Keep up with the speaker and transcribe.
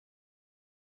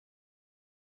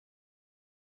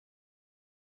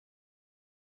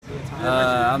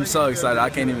I'm so excited. I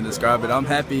can't even describe it. I'm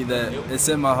happy that it's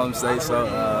in my home state, so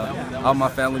all my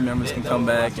family members can come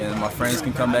back and my friends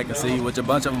can come back and see, which a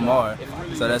bunch of them are.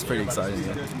 So that's pretty exciting.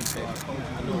 Yeah.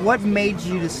 What made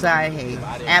you decide, hey,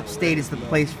 App State is the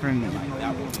place for me?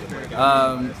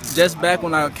 Just back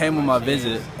when I came on my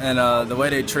visit and the way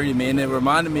they treated me, and it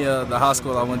reminded me of the high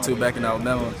school I went to back in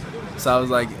Alabama. So I was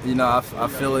like, you know, I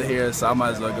feel it here, so I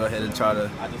might as well go ahead and try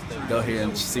to go here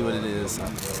and see what it is.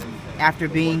 After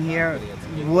being here,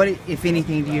 what, if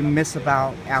anything, do you miss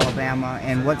about Alabama,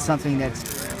 and what's something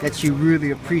that you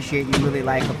really appreciate, you really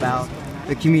like about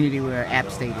the community where App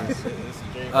State is?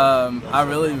 I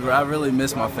really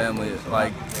miss my family.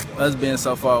 Like, us being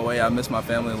so far away, I miss my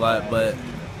family a lot. But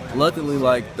luckily,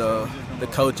 like the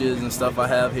coaches and stuff I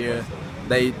have here,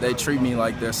 they treat me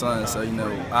like their son. So you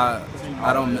know,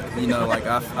 I don't, you know, like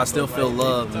I still feel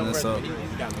loved, and so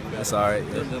it's all right.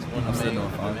 I'm still doing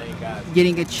fine.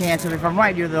 Getting a chance, if I'm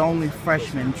right, you're the only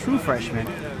freshman, true freshman,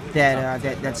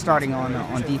 that's starting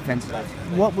on defense.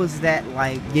 What was that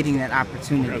like, getting that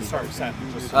opportunity?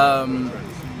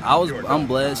 I'm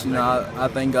blessed. You know, I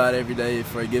thank God every day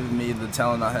for giving me the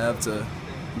talent I have to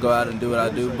go out and do what I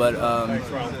do. But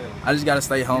I just got to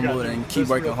stay humble and keep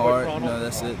working hard. You know,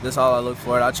 that's it. That's all I look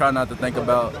for. I try not to think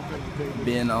about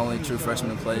being the only true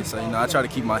freshman to play. So, you know, I try to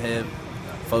keep my head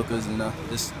focused and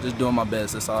just doing my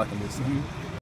best. That's all I can do.